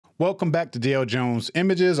Welcome back to DL Jones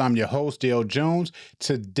Images. I'm your host, DL Jones.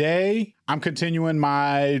 Today, I'm continuing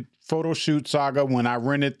my photo shoot saga when I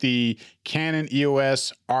rented the Canon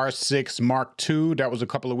EOS R6 Mark II. That was a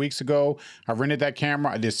couple of weeks ago. I rented that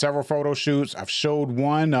camera. I did several photo shoots. I've showed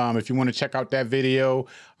one. If you want to check out that video,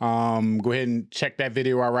 go ahead and check that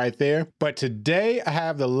video out right there. But today I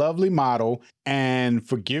have the lovely model, and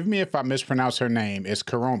forgive me if I mispronounce her name. It's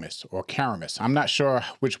Karamis or Karamis. I'm not sure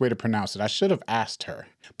which way to pronounce it. I should have asked her.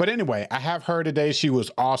 But anyway, I have her today. She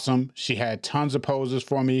was awesome. She had tons of poses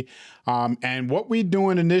for me. And what we're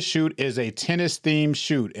doing in this shoot is a tennis themed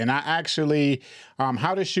shoot. And I actually,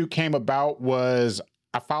 how this shoot came about was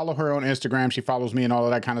I follow her on Instagram. She follows me and all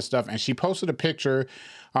of that kind of stuff. And she posted a picture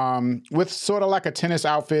with sort of like a tennis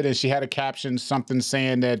outfit. And she had a caption, something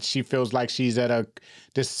saying that she feels like she's at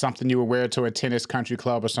this is something you would wear to a tennis country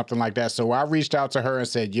club or something like that. So I reached out to her and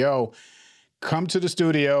said, yo, come to the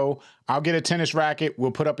studio. I'll get a tennis racket.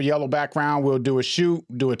 We'll put up a yellow background. We'll do a shoot,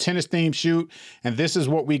 do a tennis themed shoot. And this is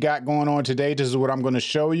what we got going on today. This is what I'm going to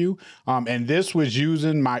show you. And this was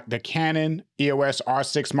using the Canon EOS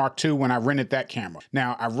R6 Mark II when I rented that camera.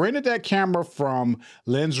 Now, I rented that camera from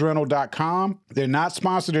lensrental.com. They're not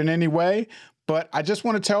sponsored in any way, but I just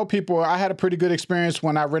want to tell people I had a pretty good experience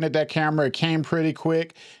when I rented that camera. It came pretty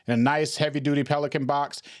quick in a nice heavy-duty Pelican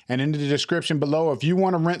box. And in the description below, if you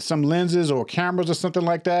want to rent some lenses or cameras or something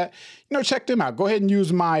like that, check them out. Go ahead and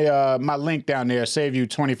use my my link down there. Save you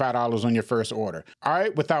 $25 on your first order. All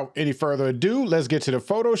right, without any further ado, let's get to the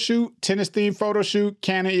photo shoot. Tennis-themed photo shoot,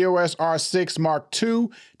 Canon EOS R6 Mark II,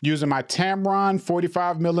 using my Tamron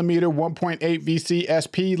 45mm 1.8 VC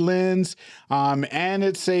SP lens. And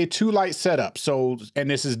it's a 2-light setup. So, and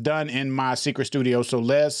this is done in my secret studio. So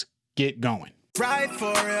let's get going. Ride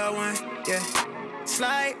for a real one, yeah.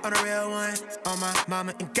 Slide on a real one. On my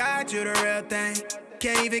mama and God, you the real thing.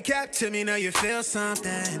 Can't even cap to me, know you feel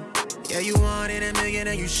something. Yeah, you wanted a million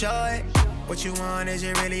and you show it. What you want, is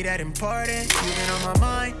it really that important? You've been on my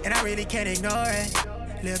mind and I really can't ignore it.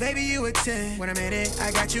 Little baby, you a 10. When I'm in it,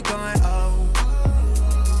 I got you going, oh.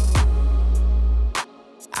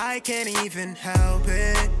 I can't even help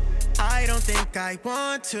it. I don't think I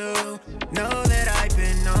want to know that I've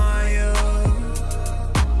been on you.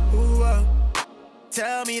 Ooh, oh.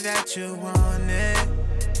 Tell me that you want it.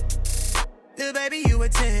 Little baby, you a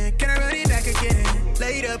 10. Can I run it back again?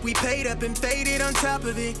 Laid up, we paid up and faded on top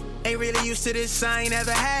of it. Ain't really used to this, I ain't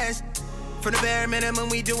ever has. From the bare minimum,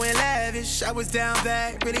 we doing lavish. I was down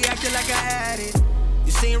bad, really acting like I had it.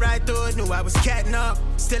 You seen right through it, knew I was catting up.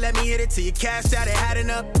 Still let me hit it till you cashed out, it adding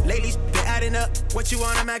up. Lately, been adding up. What you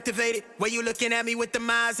want, I'm activated. Way you looking at me with the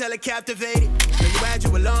minds, hella captivated. When you had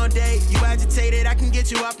you a long day, you agitated. I can get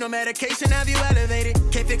you off no medication, have you elevated.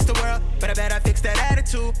 Can't fix the world, but I bet I fix that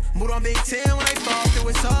attitude. Mood on Big 10 when I fall through,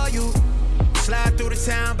 it's all you. Slide through the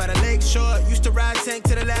town by the lake shore. Used to ride tank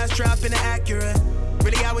to the last drop in the Acura.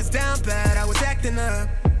 Really, I was down bad, I was acting up.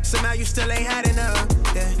 Somehow you still ain't had enough,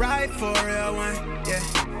 yeah. Ride for a real one,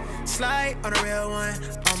 yeah. Slide on a real one.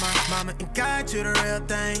 On my mama and God, you the real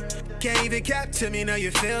thing. Can't even cap to me, know you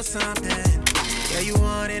feel something. Yeah, you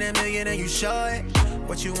wanted a million and you show it.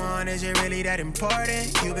 What you want, is it really that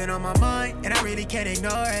important? You've been on my mind and I really can't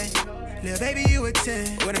ignore it. Little baby, you a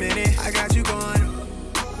 10. Wait a minute, I got you going.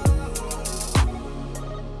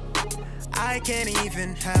 I can't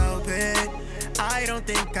even help it. I don't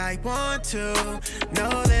think I want to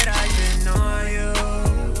know that I've been on you.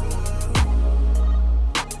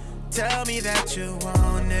 Tell me that you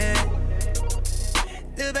want it.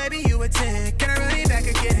 Little baby, you a 10. Can I run it back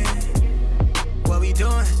again? What we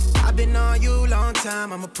doing? I've been on you long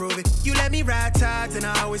time, I'ma prove it. You let me ride tides and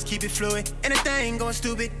I always keep it fluid. And the thing going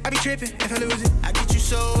stupid, I be tripping if I lose it. I get you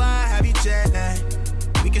so high, have you jet lag.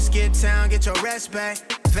 We can skip town, get your rest back.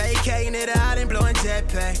 Vacating it out and blowing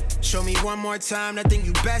jetpack. Show me one more time, nothing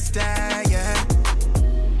you best at, yeah.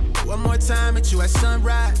 One more time at you at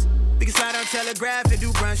sunrise. We can slide on Telegraph and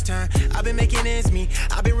do brunch time. I've been making ends meet.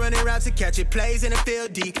 I've been running routes to catch it. Plays in the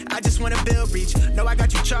field deep. I just wanna build reach. Know I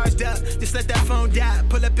got you charged up. Just let that phone die.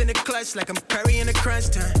 Pull up in the clutch like I'm Curry in the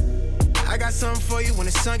crunch time. I got something for you when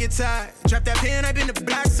the sun gets hot. Drop that pen up in the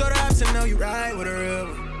black soda house and know you ride with a real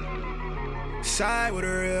one. Side with a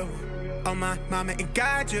real one. Oh my mama and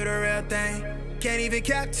God, you the real thing. Can't even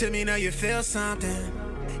cap to me, know you feel something.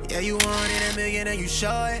 Yeah, you wanted a million and you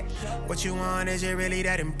show it. What you want, is it really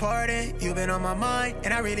that important? You've been on my mind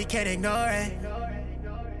and I really can't ignore it.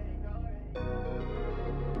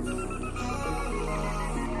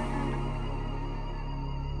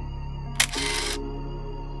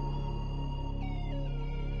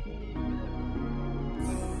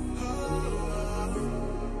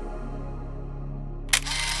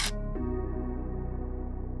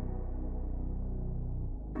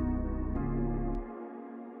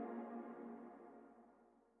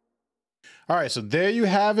 All right, so there you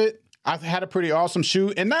have it. I had a pretty awesome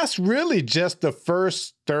shoot, and that's really just the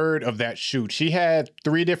first third of that shoot. She had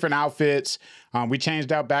 3 different outfits. We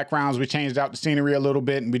changed out backgrounds, we changed out the scenery a little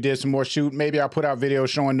bit, and we did some more shoot. Maybe I'll put out videos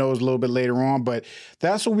showing those a little bit later on, but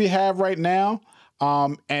that's what we have right now.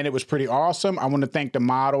 And it was pretty awesome. I want to thank the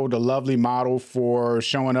model, the lovely model, for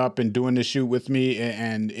showing up and doing the shoot with me,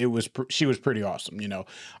 and she was pretty awesome, you know.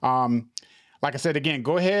 Like I said, again,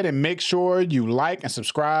 go ahead and make sure you like and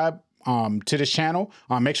subscribe to this channel.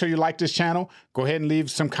 Make sure you like this channel. Go ahead and leave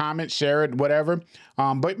some comments, share it, whatever.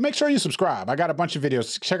 But make sure you subscribe. I got a bunch of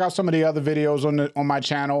videos. Check out some of the other videos on my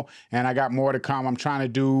channel, and I got more to come. I'm trying to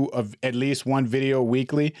do at least 1 video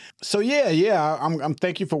weekly. So yeah, I'm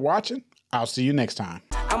thank you for watching. I'll see you next time.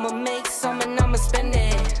 I'ma make some and I'ma spend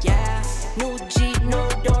it. Yeah, new Jeep, no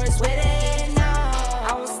doors with it. No,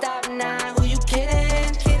 I won't stop now. Who you kidding?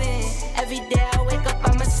 Every day I